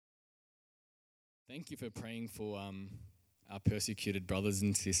Thank you for praying for our persecuted brothers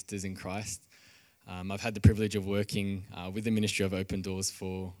and sisters in Christ. I've had the privilege of working with the Ministry of Open Doors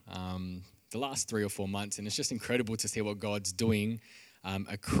for the last 3 or 4 months, and it's just incredible to see what God's doing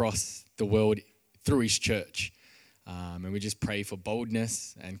across the world through His church. And we just pray for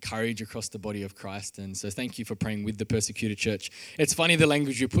boldness and courage across the body of Christ. And so thank you for praying with the persecuted church. It's funny the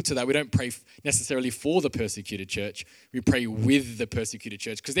language you put to that. We don't pray necessarily for the persecuted church. We pray with the persecuted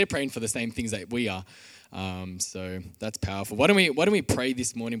church because they're praying for the same things that we are. So that's powerful. Why don't we pray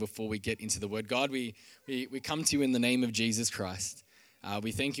this morning before we get into the Word? God, we come to you in the name of Jesus Christ.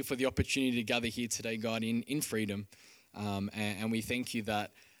 We thank you for the opportunity to gather here today, God, in freedom. And we thank you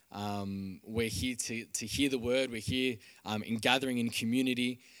that we're here to hear the word. We're here in gathering in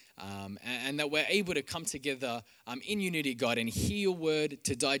community, and that we're able to come together in unity, God, and hear your word,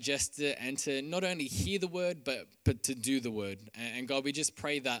 to digest it, and to not only hear the word, but to do the word. And God, we just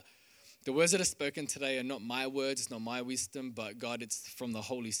pray that the words that are spoken today are not my words, it's not my wisdom, but God, it's from the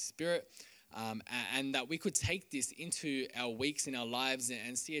Holy Spirit. And that we could take this into our weeks in our lives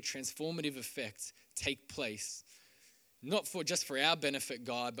and see a transformative effect take place. Not just for our benefit,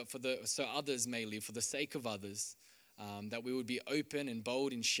 God, but so others may live, for the sake of others, that we would be open and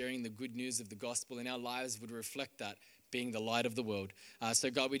bold in sharing the good news of the gospel, and our lives would reflect that, being the light of the world.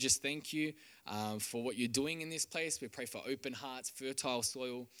 So God, we just thank you for what you're doing in this place. We pray for open hearts, fertile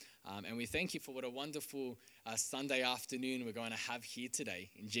soil, and we thank you for what a wonderful Sunday afternoon we're going to have here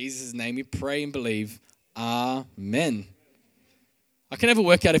today. In Jesus' name we pray and believe. Amen. I can never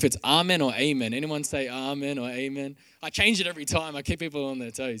work out if it's amen or amen. Anyone say amen or amen? I change it every time. I keep people on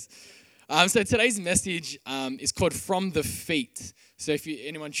their toes. So today's message is called From the Feet. So if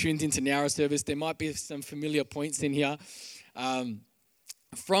anyone tuned into Nowra service, there might be some familiar points in here.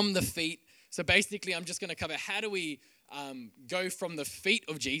 From the feet. So basically, I'm just going to cover how do we go from the feet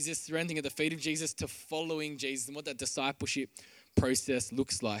of Jesus, surrendering at the feet of Jesus, to following Jesus, and what that discipleship process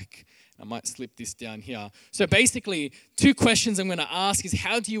looks like. I might slip this down here. So basically, 2 questions I'm going to ask is,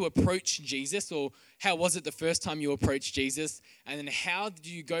 how do you approach Jesus? Or how was it the first time you approached Jesus? And then how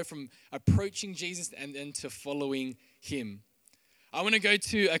do you go from approaching Jesus and then to following Him? I want to go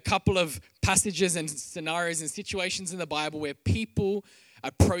to a couple of passages and scenarios and situations in the Bible where people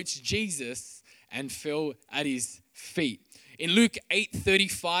approached Jesus and fell at His feet. In Luke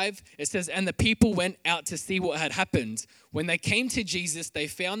 8:35, it says, "And the people went out to see what had happened. When they came to Jesus, they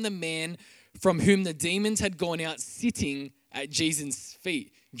found the man from whom the demons had gone out sitting at Jesus'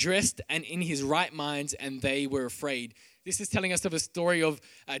 feet, dressed and in his right mind, and they were afraid." This is telling us of a story of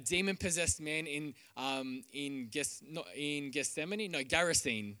a demon-possessed man in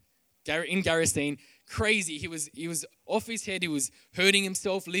Gerasene. Crazy. He was off his head. He was hurting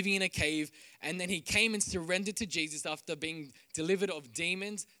himself, living in a cave. And then he came and surrendered to Jesus after being delivered of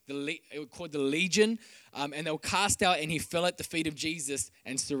demons, called the Legion. And they were cast out, and he fell at the feet of Jesus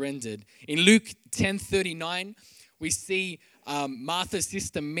and surrendered. In Luke 10:39, we see Martha's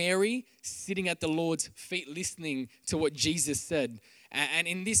sister Mary sitting at the Lord's feet listening to what Jesus said. And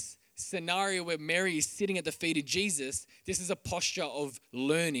in this scenario where Mary is sitting at the feet of Jesus, this is a posture of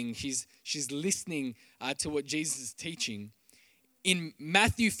learning. She's listening to what Jesus is teaching. In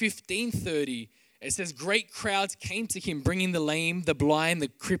Matthew 15:30, it says, "Great crowds came to him, bringing the lame, the blind, the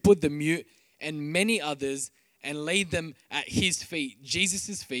crippled, the mute, and many others, and laid them at his feet,"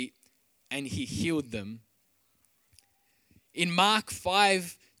 Jesus' feet, "and he healed them." In Mark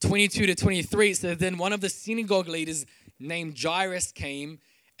 5:22-23, it says, "Then one of the synagogue leaders named Jairus came,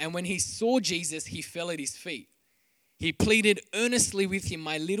 and when he saw Jesus, he fell at his feet. He pleaded earnestly with him,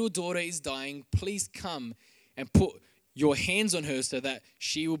 'My little daughter is dying. Please come and put your hands on her so that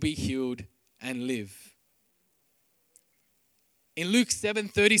she will be healed and live.'" In Luke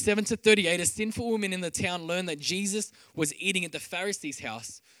 7:37-38, a sinful woman in the town learned that Jesus was eating at the Pharisee's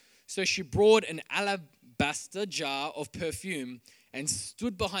house. So she brought an alabaster jar of perfume and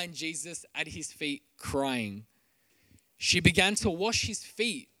stood behind Jesus at his feet crying. She began to wash his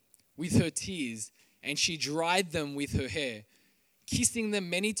feet with her tears, and she dried them with her hair, kissing them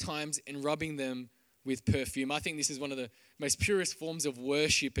many times and rubbing them with perfume. I think this is one of the most purest forms of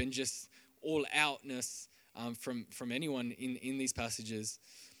worship and just all outness from anyone in these passages.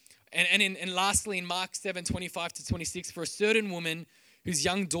 And lastly, in Mark 7:25-26, for a certain woman whose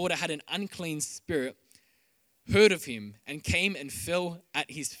young daughter had an unclean spirit heard of him and came and fell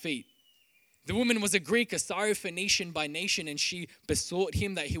at his feet. The woman was a Greek, a Syrophoenician by nation, and she besought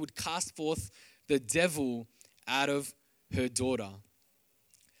him that he would cast forth the devil out of her daughter.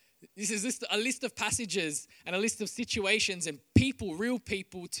 This is a list of passages and a list of situations and people, real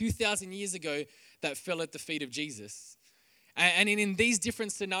people, 2,000 years ago that fell at the feet of Jesus. And in these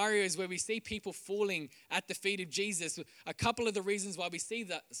different scenarios where we see people falling at the feet of Jesus, a couple of the reasons why we see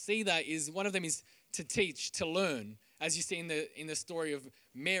that is, one of them is to teach, to learn, as you see in the story of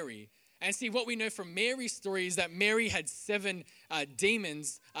Mary. And see, what we know from Mary's story is that Mary had 7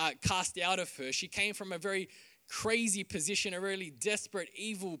 demons cast out of her. She came from a very crazy position, a really desperate,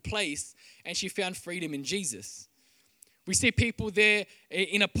 evil place, and she found freedom in Jesus. We see people there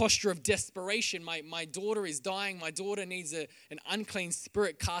in a posture of desperation. My daughter is dying. My daughter needs an unclean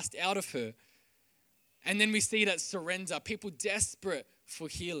spirit cast out of her. And then we see that surrender, people desperate for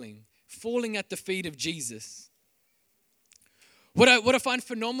healing, falling at the feet of Jesus. What I find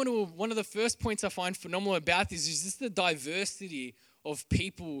phenomenal, one of the first points I find phenomenal about this is just the diversity of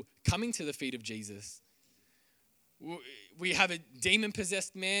people coming to the feet of Jesus. We have a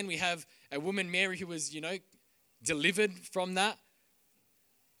demon-possessed man. We have a woman, Mary, who was, delivered from that.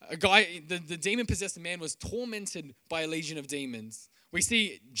 A guy, the demon-possessed man was tormented by a legion of demons. We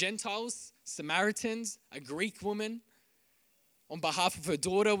see Gentiles, Samaritans, a Greek woman on behalf of her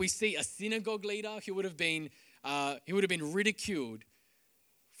daughter. We see a synagogue leader who would have been ridiculed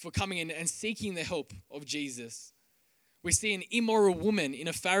for coming in and seeking the help of Jesus. We see an immoral woman in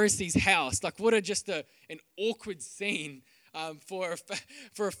a Pharisee's house. Like, what an awkward scene for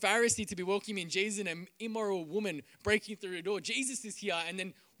a Pharisee to be welcoming Jesus and an immoral woman breaking through the door. Jesus is here and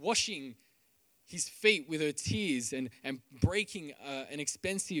then washing his feet with her tears and breaking an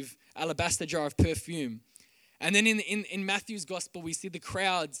expensive alabaster jar of perfume. And then in Matthew's gospel, we see the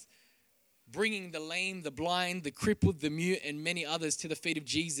crowds bringing the lame, the blind, the crippled, the mute, and many others to the feet of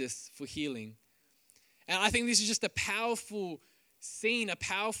Jesus for healing. And I think this is just a powerful scene, a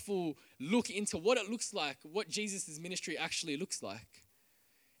powerful look into what it looks like, what Jesus' ministry actually looks like.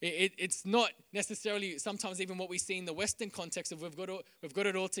 It's not necessarily sometimes even what we see in the Western context of we've got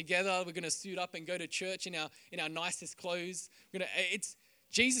it all together, we're going to suit up and go to church in our nicest clothes.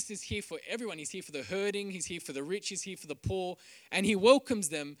 Jesus is here for everyone. He's here for the hurting. He's here for the rich. He's here for the poor. And he welcomes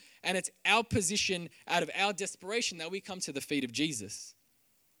them. And it's our position out of our desperation that we come to the feet of Jesus.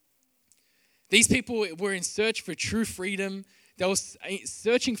 These people were in search for true freedom. They were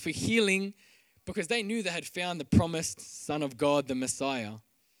searching for healing because they knew they had found the promised Son of God, the Messiah.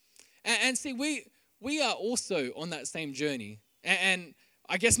 And see, we are also on that same journey. And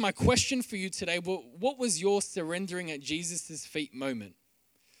I guess my question for you today, what was your surrendering at Jesus' feet moment?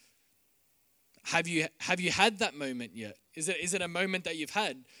 Have you had that moment yet? Is it a moment that you've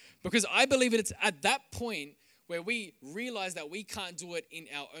had? Because I believe it's at that point where we realize that we can't do it in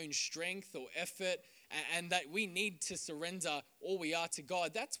our own strength or effort and that we need to surrender all we are to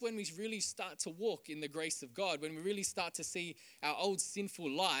God. That's when we really start to walk in the grace of God, when we really start to see our old sinful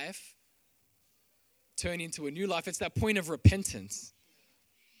life turn into a new life. It's that point of repentance.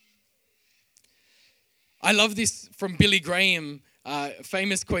 I love this from Billy Graham.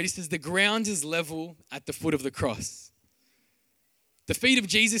 Famous quote, he says, "The ground is level at the foot of the cross." The feet of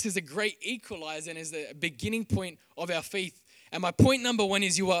Jesus is a great equalizer and is the beginning point of our faith. And my point number 1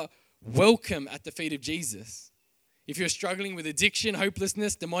 is you are welcome at the feet of Jesus. If you're struggling with addiction,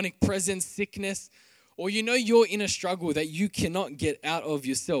 hopelessness, demonic presence, sickness, or you're in a struggle that you cannot get out of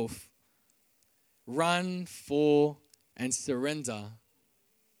yourself, run for and surrender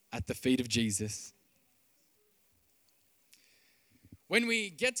at the feet of Jesus. When we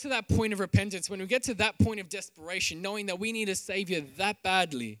get to that point of repentance, when we get to that point of desperation, knowing that we need a Savior that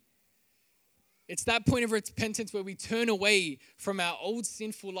badly, it's that point of repentance where we turn away from our old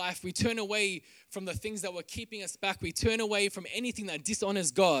sinful life. We turn away from the things that were keeping us back. We turn away from anything that dishonors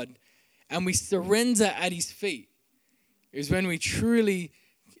God, and we surrender at His feet. It's when we truly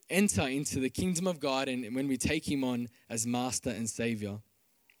enter into the kingdom of God and when we take Him on as Master and Savior.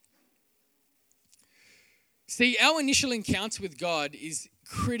 See, our initial encounter with God is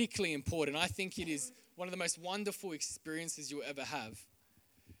critically important. I think it is one of the most wonderful experiences you'll ever have.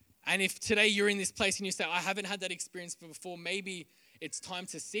 And if today you're in this place and you say, I haven't had that experience before, maybe it's time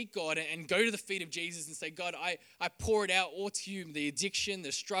to seek God and go to the feet of Jesus and say, God, I pour it out all to you, the addiction,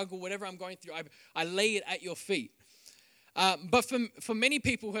 the struggle, whatever I'm going through, I lay it at your feet. But for many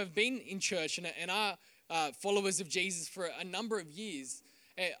people who have been in church and are followers of Jesus for a number of years,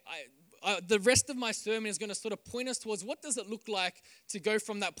 the rest of my sermon is going to sort of point us towards what does it look like to go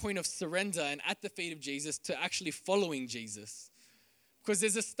from that point of surrender and at the feet of Jesus to actually following Jesus. Because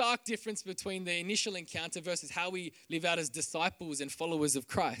there's a stark difference between the initial encounter versus how we live out as disciples and followers of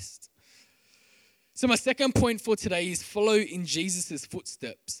Christ. So my second point for today is follow in Jesus'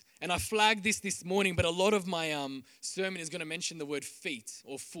 footsteps. And I flagged this morning, but a lot of my sermon is going to mention the word feet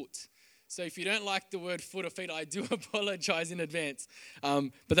or foot. So if you don't like the word foot or feet, I do apologize in advance.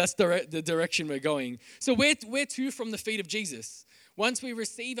 But that's the direction we're going. So where to from the feet of Jesus? Once we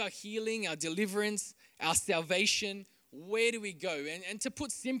receive our healing, our deliverance, our salvation, where do we go? And to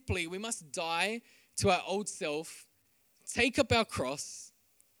put simply, we must die to our old self, take up our cross,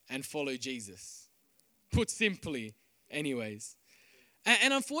 and follow Jesus. Put simply, anyways.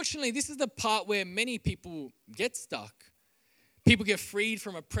 And unfortunately, this is the part where many people get stuck. People get freed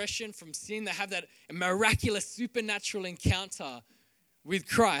from oppression, from sin. They have that miraculous supernatural encounter with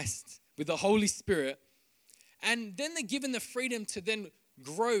Christ, with the Holy Spirit. And then they're given the freedom to then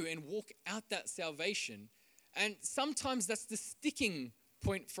grow and walk out that salvation. And sometimes that's the sticking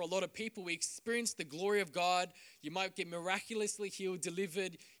point for a lot of people. We experience the glory of God. You might get miraculously healed,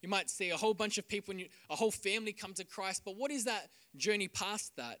 delivered. You might see a whole bunch of people, a whole family come to Christ. But what is that journey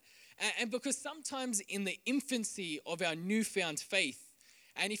past that? And because sometimes in the infancy of our newfound faith,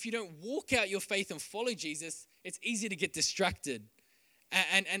 and if you don't walk out your faith and follow Jesus, it's easy to get distracted.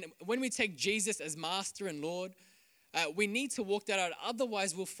 And when we take Jesus as Master and Lord, we need to walk that out.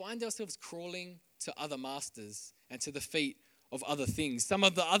 Otherwise, we'll find ourselves crawling to other masters and to the feet of other things. Some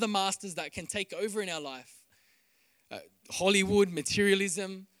of the other masters that can take over in our life. Hollywood,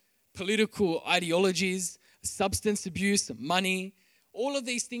 materialism, political ideologies, substance abuse, money. All of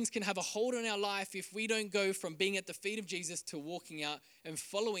these things can have a hold on our life if we don't go from being at the feet of Jesus to walking out and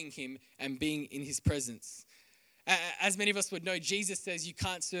following him and being in his presence. As many of us would know, Jesus says you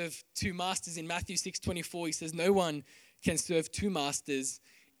can't serve two masters. In Matthew 6:24, he says no one can serve two masters.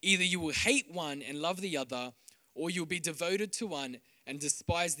 Either you will hate one and love the other, or you'll be devoted to one and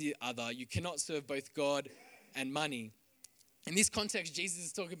despise the other. You cannot serve both God and money. In this context, Jesus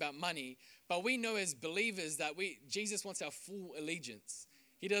is talking about money, but we know as believers that Jesus wants our full allegiance.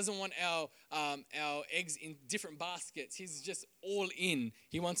 He doesn't want our eggs in different baskets. He's just all in.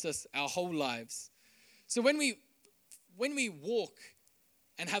 He wants us our whole lives. So when we walk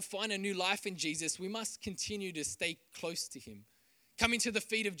and find a new life in Jesus, we must continue to stay close to him. Coming to the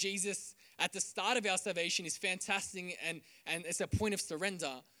feet of Jesus at the start of our salvation is fantastic and it's a point of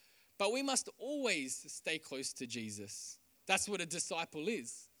surrender. But we must always stay close to Jesus. That's what a disciple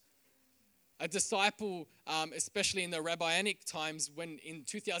is. A disciple, especially in the rabbinic times, when in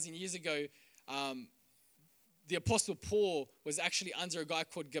 2,000 years ago, the Apostle Paul was actually under a guy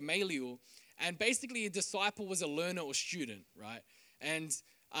called Gamaliel. And basically a disciple was a learner or student, right? And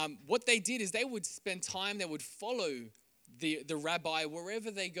what they did is they would spend time, they would follow the rabbi wherever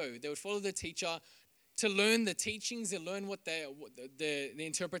they go. They would follow the teacher to learn the teachings and learn what the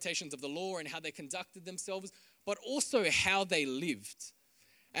interpretations of the law and how they conducted themselves, but also how they lived.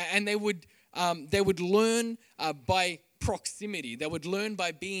 And they would learn by proximity. They would learn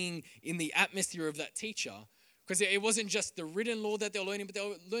by being in the atmosphere of that teacher. Because it wasn't just the written law that they were learning, but they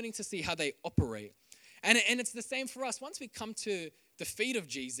were learning to see how they operate. And it's the same for us. Once we come to the feet of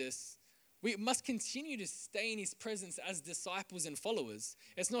Jesus, we must continue to stay in his presence as disciples and followers.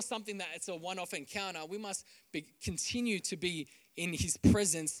 It's not something that it's a one-off encounter. We must continue to be in his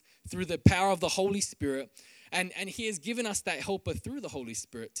presence through the power of the Holy Spirit. And he has given us that helper through the Holy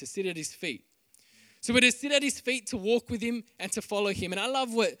Spirit to sit at his feet. So we're to sit at his feet, to walk with him, and to follow him. And I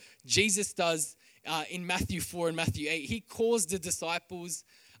love what Jesus does in Matthew 4 and Matthew 8. He calls the disciples,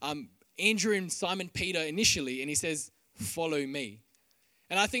 Andrew and Simon Peter initially, and he says, follow me.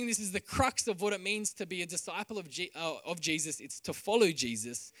 And I think this is the crux of what it means to be a disciple of Jesus. It's to follow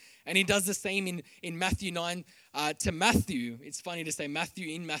Jesus. And he does the same in Matthew 9 to Matthew. It's funny to say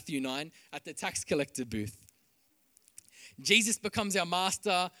Matthew in Matthew 9 at the tax collector booth. Jesus becomes our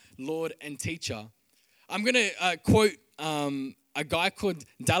master, Lord, and teacher. I'm going to quote a guy called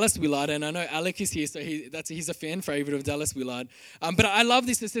Dallas Willard, and I know Alec is here, so he's a fan favorite of Dallas Willard. But I love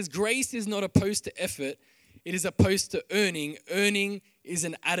this. It says, grace is not opposed to effort. It is opposed to earning. Earning is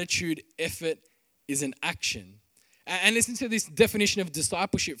an attitude. Effort is an action. And listen to this definition of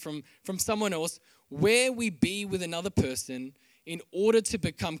discipleship from someone else. Where we be with another person in order to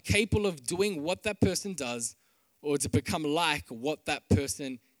become capable of doing what that person does or to become like what that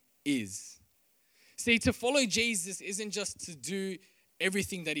person is. See, to follow Jesus isn't just to do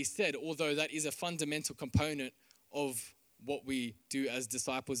everything that he said, although that is a fundamental component of what we do as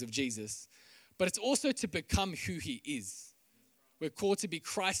disciples of Jesus. But it's also to become who he is. We're called to be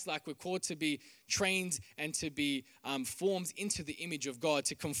Christ-like. We're called to be trained and to be formed into the image of God,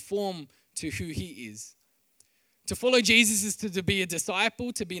 to conform to who he is. To follow Jesus is to be a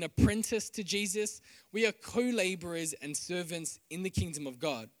disciple, to be an apprentice to Jesus. We are co-laborers and servants in the kingdom of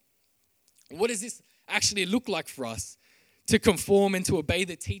God. What does this actually look like for us? To conform and to obey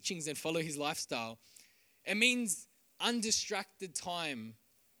the teachings and follow his lifestyle. It means undistracted time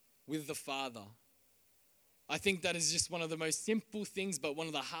with the Father. I think that is just one of the most simple things, but one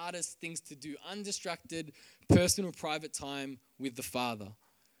of the hardest things to do. Undistracted, personal, private time with the Father.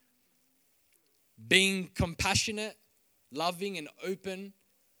 Being compassionate, loving, and open,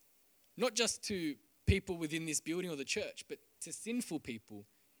 not just to people within this building or the church, but to sinful people,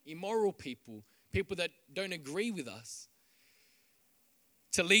 immoral people, people that don't agree with us.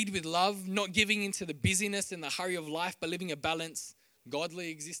 To lead with love, not giving into the busyness and the hurry of life, but living a balanced, godly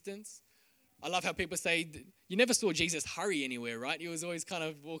existence. I love how people say, you never saw Jesus hurry anywhere, right? He was always kind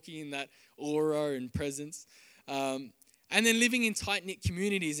of walking in that aura and presence. And then living in tight-knit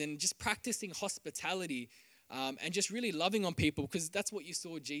communities and just practicing hospitality and just really loving on people, because that's what you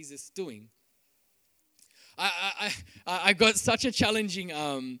saw Jesus doing. I got such a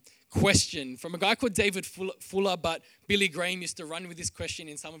challenging question from a guy called David Fuller, but Billy Graham used to run with this question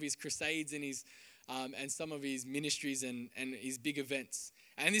in some of his crusades and some of his ministries and his big events.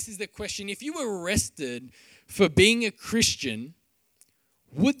 And this is the question: if you were arrested for being a Christian,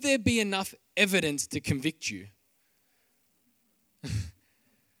 would there be enough evidence to convict you? It's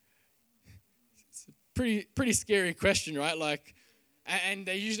a pretty scary question, right? Like, and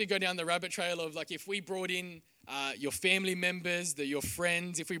they usually go down the rabbit trail of, like, if we brought in your family members, your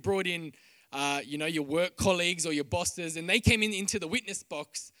friends, if we brought in your work colleagues or your bosses, and they came into the witness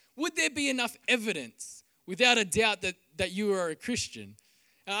box, would there be enough evidence without a doubt that you are a Christian?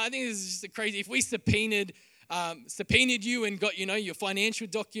 I think this is just crazy. If we subpoenaed you and got your financial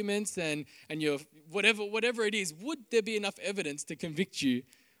documents and your whatever it is, would there be enough evidence to convict you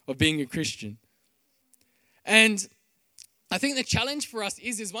of being a Christian? And I think the challenge for us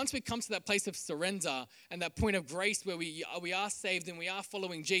is once we come to that place of surrender and that point of grace where we are saved and we are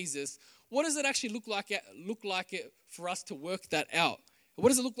following Jesus, what does it actually look like for us to work that out? What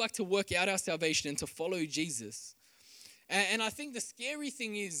does it look like to work out our salvation and to follow Jesus? And I think the scary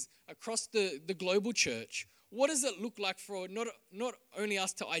thing is, across the global church, what does it look like for not only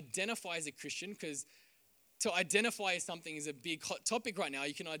us to identify as a Christian, because to identify as something is a big hot topic right now.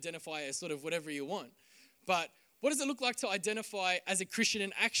 You can identify as sort of whatever you want. But what does it look like to identify as a Christian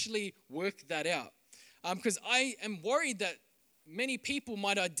and actually work that out? Because I am worried that many people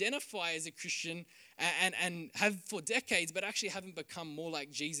might identify as a Christian and have for decades, but actually haven't become more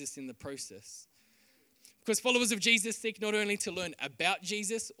like Jesus in the process. Because followers of Jesus seek not only to learn about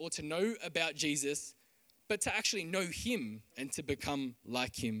Jesus or to know about Jesus, but to actually know him and to become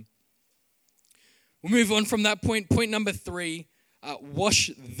like him. We'll move on from that point. Point number 3,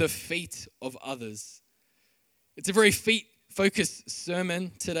 wash the feet of others. It's a very feet-focused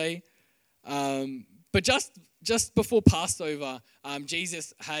sermon today. But just before Passover,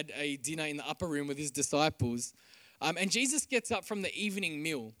 Jesus had a dinner in the upper room with his disciples. And Jesus gets up from the evening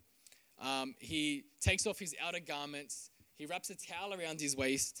meal. He takes off his outer garments, he wraps a towel around his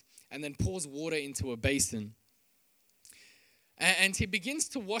waist, and then pours water into a basin. And he begins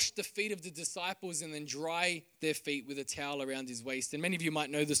to wash the feet of the disciples and then dry their feet with a towel around his waist. And many of you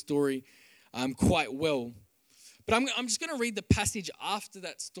might know the story quite well. But I'm just going to read the passage after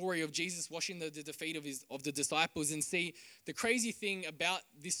that story of Jesus washing the feet of the disciples and see the crazy thing about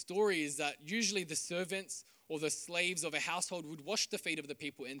this story is that usually the servants or the slaves of a household would wash the feet of the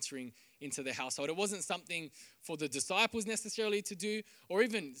people entering into the household. It wasn't something for the disciples necessarily to do, or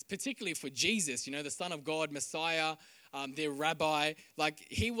even particularly for Jesus, the Son of God, Messiah, their rabbi. Like,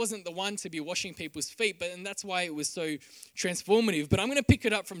 he wasn't the one to be washing people's feet, and that's why it was so transformative. But I'm going to pick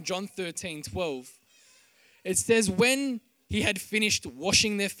it up from John 13:12. It says, when he had finished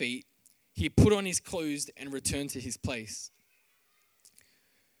washing their feet, he put on his clothes and returned to his place.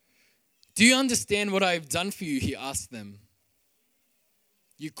 Do you understand what I have done for you? He asked them.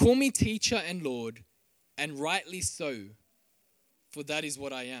 You call me teacher and Lord, and rightly so, for that is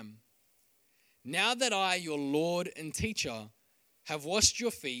what I am. Now that I, your Lord and teacher, have washed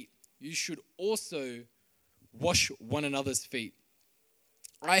your feet, you should also wash one another's feet.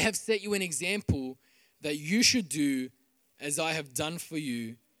 I have set you an example that you should do as I have done for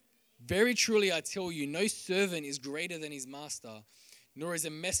you. Very truly I tell you, no servant is greater than his master, nor is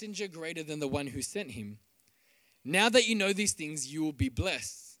a messenger greater than the one who sent him. Now that you know these things, you will be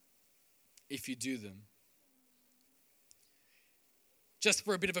blessed if you do them. Just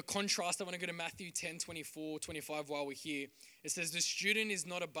for a bit of a contrast, I want to go to Matthew 10:24-25 while we're here. It says, the student is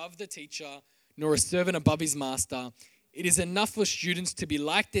not above the teacher, nor a servant above his master. It is enough for students to be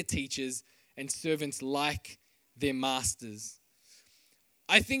like their teachers and servants like their masters.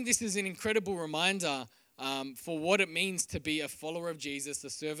 I think this is an incredible reminder for what it means to be a follower of Jesus,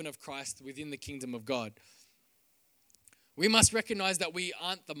 a servant of Christ within the kingdom of God. We must recognize that we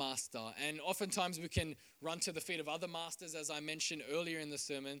aren't the master. And oftentimes we can run to the feet of other masters, as I mentioned earlier in the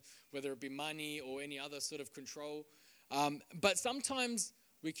sermon, whether it be money or any other sort of control. But sometimes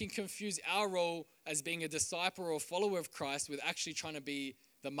we can confuse our role as being a disciple or follower of Christ with actually trying to be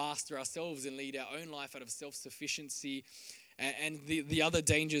the master ourselves and lead our own life out of self-sufficiency and the other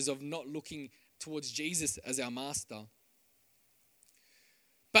dangers of not looking towards Jesus as our master.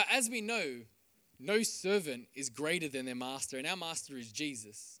 But as we know, no servant is greater than their master, and our master is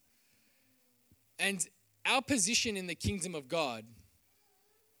Jesus. And our position in the kingdom of God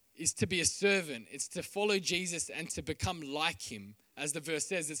is to be a servant. It's to follow Jesus and to become like him. As the verse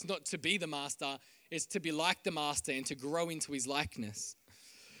says, it's not to be the master, it's to be like the master and to grow into his likeness.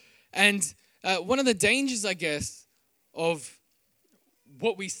 And one of the dangers, I guess, of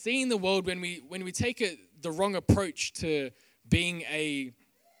what we see in the world when we take the wrong approach to being a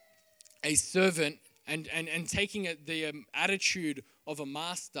servant and taking the attitude of a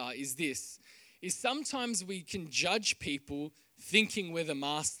master is sometimes we can judge people thinking we're the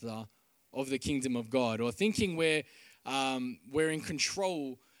master of the kingdom of God, or thinking we're in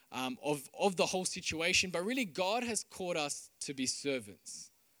control of the whole situation, but really God has called us to be servants.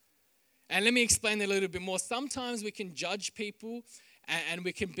 And let me explain that a little bit more. Sometimes we can judge people and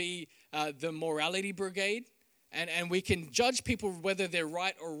we can be the morality brigade, and we can judge people whether they're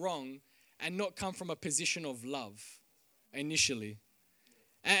right or wrong and not come from a position of love initially.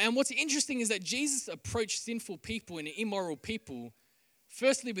 And what's interesting is that Jesus approached sinful people and immoral people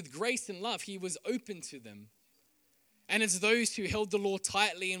firstly with grace and love. He was open to them. And it's those who held the law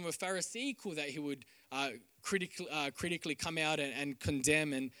tightly and were Pharisaical that he would critically come out and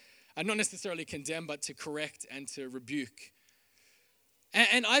condemn, and not necessarily condemn, but to correct and to rebuke.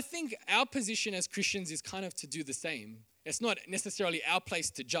 And I think our position as Christians is kind of to do the same. It's not necessarily our place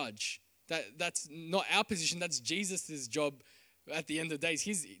to judge. That's not our position. That's Jesus' job at the end of the days.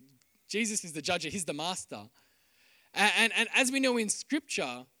 Jesus is the judge. He's the master. And as we know in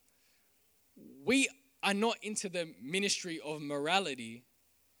Scripture, we are not into the ministry of morality.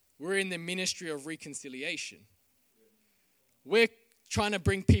 We're in the ministry of reconciliation. We're trying to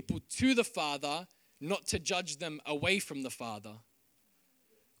bring people to the Father, not to judge them away from the Father.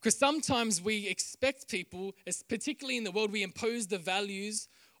 Because sometimes we expect people, particularly in the world, we impose the values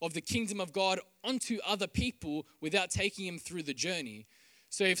of the kingdom of God onto other people without taking them through the journey.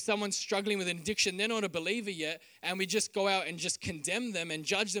 So if someone's struggling with an addiction, they're not a believer yet, and we just go out and just condemn them and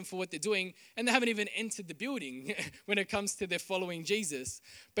judge them for what they're doing, and they haven't even entered the building when it comes to their following Jesus.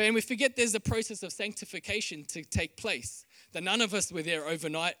 But we forget there's a process of sanctification to take place. That none of us were there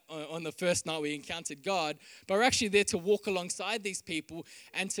overnight on the first night we encountered God, but we're actually there to walk alongside these people,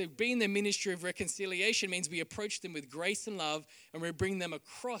 and to be in the ministry of reconciliation means we approach them with grace and love, and we bring them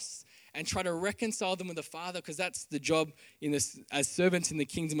across and try to reconcile them with the Father, because that's the job as servants in the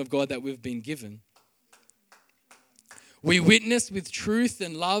kingdom of God that we've been given. We witness with truth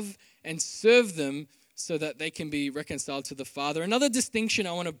and love and serve them so that they can be reconciled to the Father. Another distinction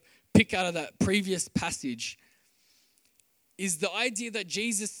I want to pick out of that previous passage is the idea that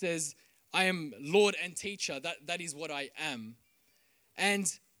Jesus says, I am Lord and teacher. That is what I am.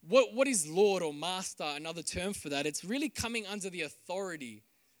 And what is Lord or master, another term for that? It's really coming under the authority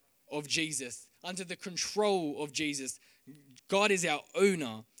of Jesus, under the control of Jesus. God is our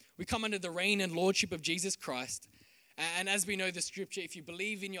owner. We come under the reign and lordship of Jesus Christ. And as we know the scripture, if you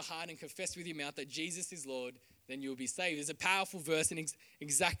believe in your heart and confess with your mouth that Jesus is Lord, then you'll be saved. It's a powerful verse and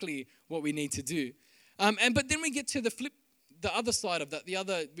exactly what we need to do. But then we get to the other side of that.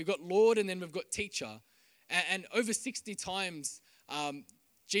 We've got Lord and then we've got teacher. And over 60 times,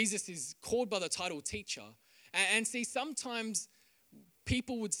 Jesus is called by the title teacher. And see, sometimes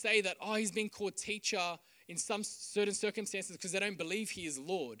people would say that, he's being called teacher in some certain circumstances because they don't believe he is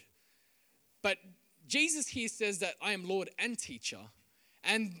Lord. But Jesus here says that I am Lord and teacher.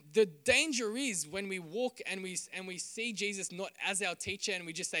 And the danger is when we walk and we see Jesus not as our teacher and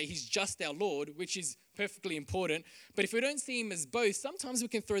we just say he's just our Lord, which is perfectly important. But if we don't see him as both, sometimes we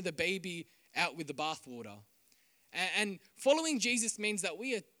can throw the baby out with the bathwater. And following Jesus means that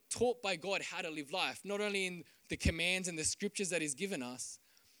we are taught by God how to live life, not only in the commands and the scriptures that he's given us,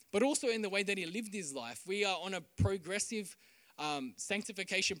 but also in the way that he lived his life. We are on a progressive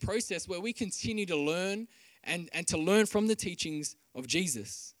sanctification process where we continue to learn and to learn from the teachings of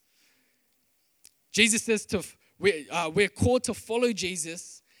Jesus. Jesus says we're called to follow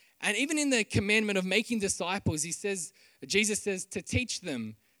Jesus, and even in the commandment of making disciples, Jesus says to teach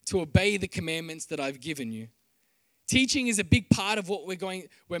them to obey the commandments that I've given you. Teaching is a big part of what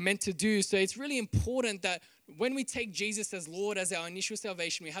we're meant to do. So it's really important that when we take Jesus as Lord, as our initial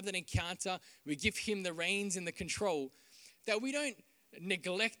salvation, we have that encounter, we give him the reins and the control. that we don't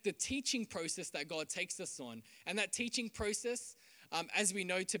neglect the teaching process that God takes us on. And that teaching process, as we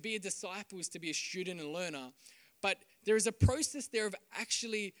know, to be a disciple is to be a student and learner. But there is a process there of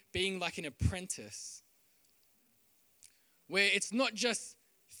actually being like an apprentice, where it's not just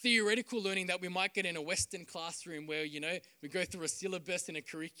theoretical learning that we might get in a Western classroom where, we go through a syllabus and a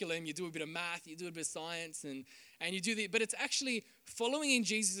curriculum, you do a bit of math, you do a bit of science, and you do but it's actually following in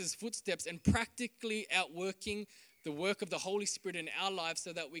Jesus' footsteps and practically outworking the work of the Holy Spirit in our lives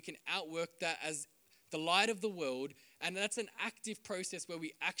so that we can outwork that as the light of the world. And that's an active process where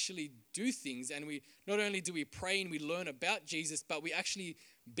we actually do things, and we not only do we pray and we learn about Jesus, but we actually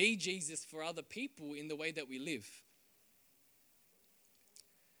be Jesus for other people in the way that we live.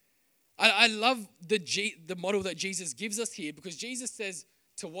 I love the model that Jesus gives us here, because Jesus says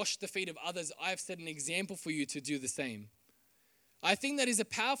to wash the feet of others. I have set an example for you to do the same. I think that is a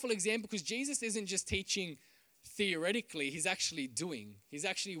powerful example, because Jesus isn't just teaching theoretically, he's actually doing. He's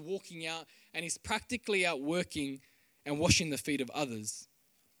actually walking out, and he's practically out working and washing the feet of others.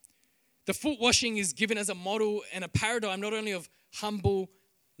 The foot washing is given as a model and a paradigm not only of humble,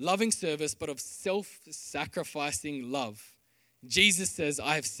 loving service, but of self-sacrificing love. Jesus says,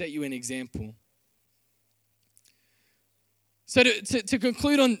 I have set you an example. So to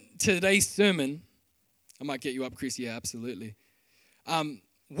conclude on today's sermon, I might get you up, Chris. Yeah, absolutely.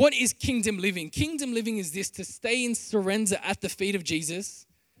 What is kingdom living? Kingdom living is this: to stay in surrender at the feet of Jesus,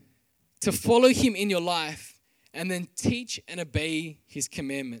 to follow him in your life, and then teach and obey his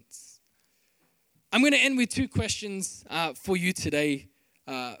commandments. I'm going to end with two questions for you today,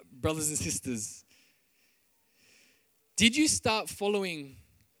 brothers and sisters. Did you start following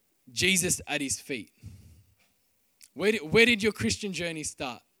Jesus at his feet? Where did your Christian journey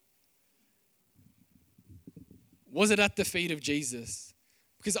start? Was it at the feet of Jesus?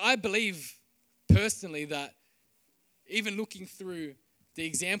 Because I believe personally that even looking through the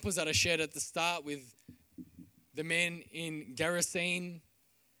examples that I shared at the start with the men in Gerasene,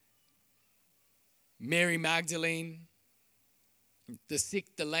 Mary Magdalene, the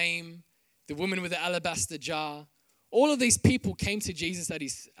sick, the lame, the woman with the alabaster jar, all of these people came to Jesus at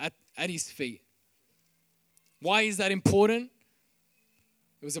his feet. Why is that important?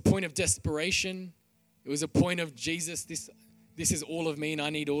 It was a point of desperation. It was a point of Jesus, this is all of me and I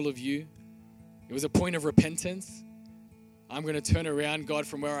need all of you. It was a point of repentance. I'm going to turn around, God,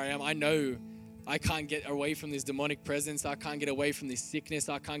 from where I am. I know I can't get away from this demonic presence. I can't get away from this sickness.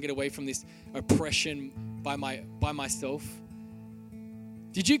 I can't get away from this oppression by myself.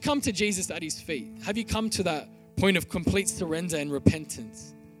 Did you come to Jesus at his feet? Have you come to that point of complete surrender and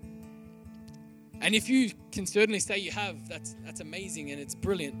repentance? And if you can certainly say you have, that's amazing and it's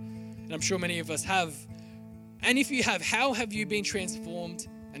brilliant. And I'm sure many of us have. And if you have, how have you been transformed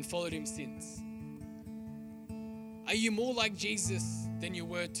and followed him since? Are you more like Jesus than you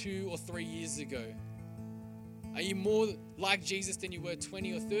were 2 or 3 years ago? Are you more like Jesus than you were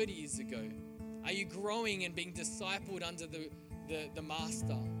 20 or 30 years ago? Are you growing and being discipled under the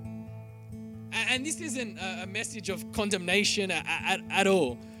master? And this isn't a message of condemnation at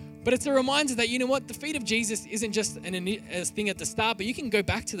all. But it's a reminder that, you know what, the feet of Jesus isn't just a thing at the start, but you can go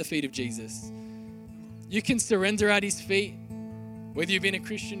back to the feet of Jesus. You can surrender at his feet. Whether you've been a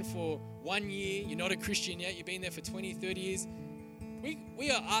Christian for 1 year, you're not a Christian yet, you've been there for 20, 30 years. We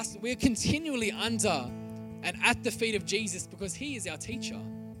are continually under and at the feet of Jesus because he is our teacher.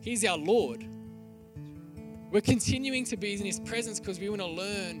 He's our Lord. We're continuing to be in his presence because we want to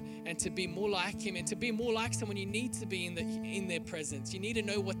learn and to be more like him. And to be more like someone, you need to be in their presence. You need to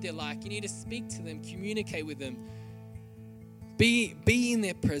know what they're like. You need to speak to them, communicate with them. Be in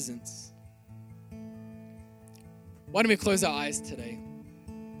their presence. Why don't we close our eyes today?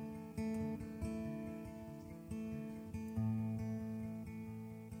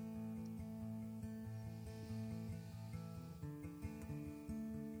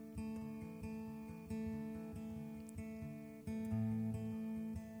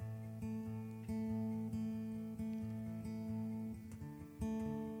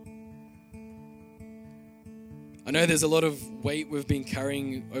 I know there's a lot of weight we've been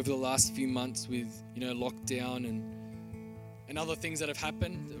carrying over the last few months with, lockdown and other things that have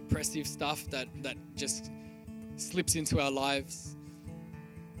happened, oppressive stuff that just slips into our lives.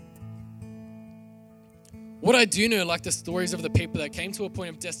 What I do know, like the stories of the people that came to a point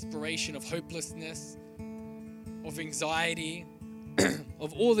of desperation, of hopelessness, of anxiety,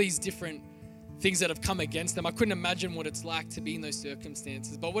 of all these different things that have come against them. I couldn't imagine what it's like to be in those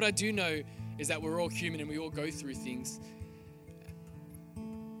circumstances. But what I do know is that we're all human and we all go through things.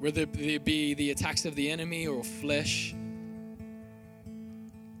 Whether it be the attacks of the enemy or flesh.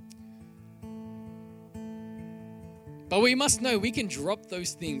 But we must know we can drop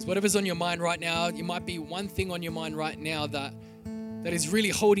those things. Whatever's on your mind right now, it might be one thing on your mind right now that is really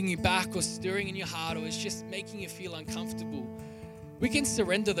holding you back or stirring in your heart or is just making you feel uncomfortable. We can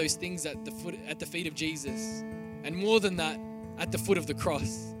surrender those things at the feet of Jesus. And more than that, at the foot of the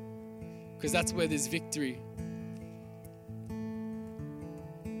cross. Because that's where there's victory.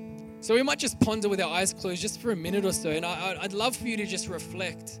 So we might just ponder with our eyes closed just for a minute or so. And I'd love for you to just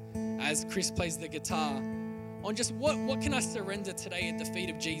reflect as Chris plays the guitar on just what can I surrender today at the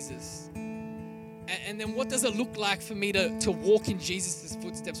feet of Jesus? And then what does it look like for me to walk in Jesus'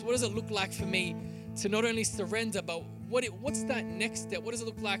 footsteps? What does it look like for me to not only surrender, but what's that next step? What does it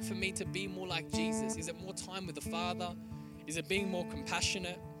look like for me to be more like Jesus? Is it more time with the Father? Is it being more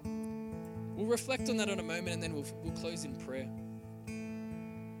compassionate? We'll reflect on that in a moment and then we'll close in prayer.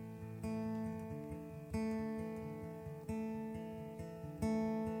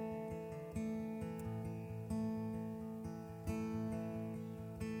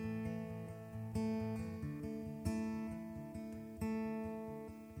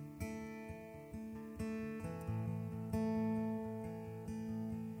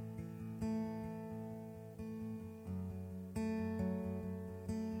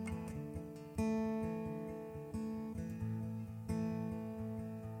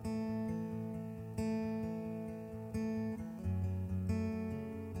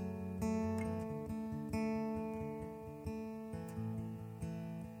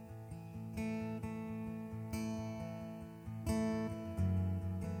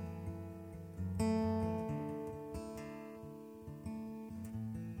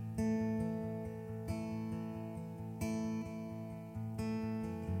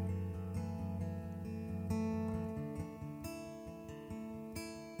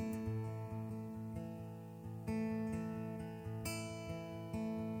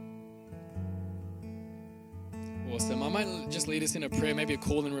 Awesome. I might just lead us in a prayer, maybe a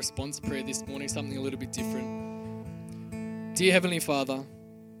call and response prayer this morning, something a little bit different. Dear Heavenly Father,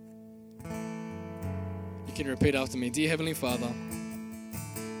 you can repeat after me. Dear Heavenly Father,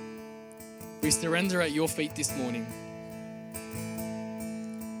 we surrender at your feet this morning.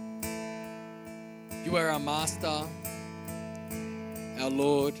 You are our Master, our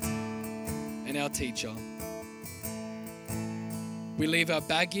Lord, and our Teacher. We leave our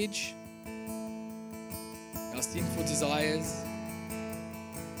baggage, our sinful desires,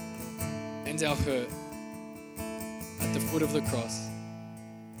 and our hurt at the foot of the cross.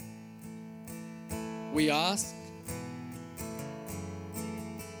 We ask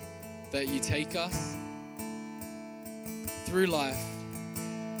that you take us through life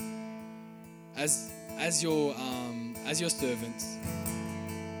as your servants,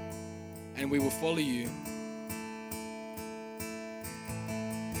 and we will follow you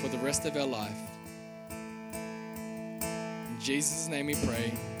for the rest of our life. In Jesus' name we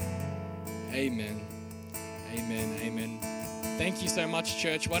pray. Amen. Amen. Amen. Thank you so much,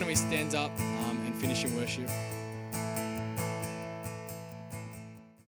 church. Why don't we stand up and finish in worship?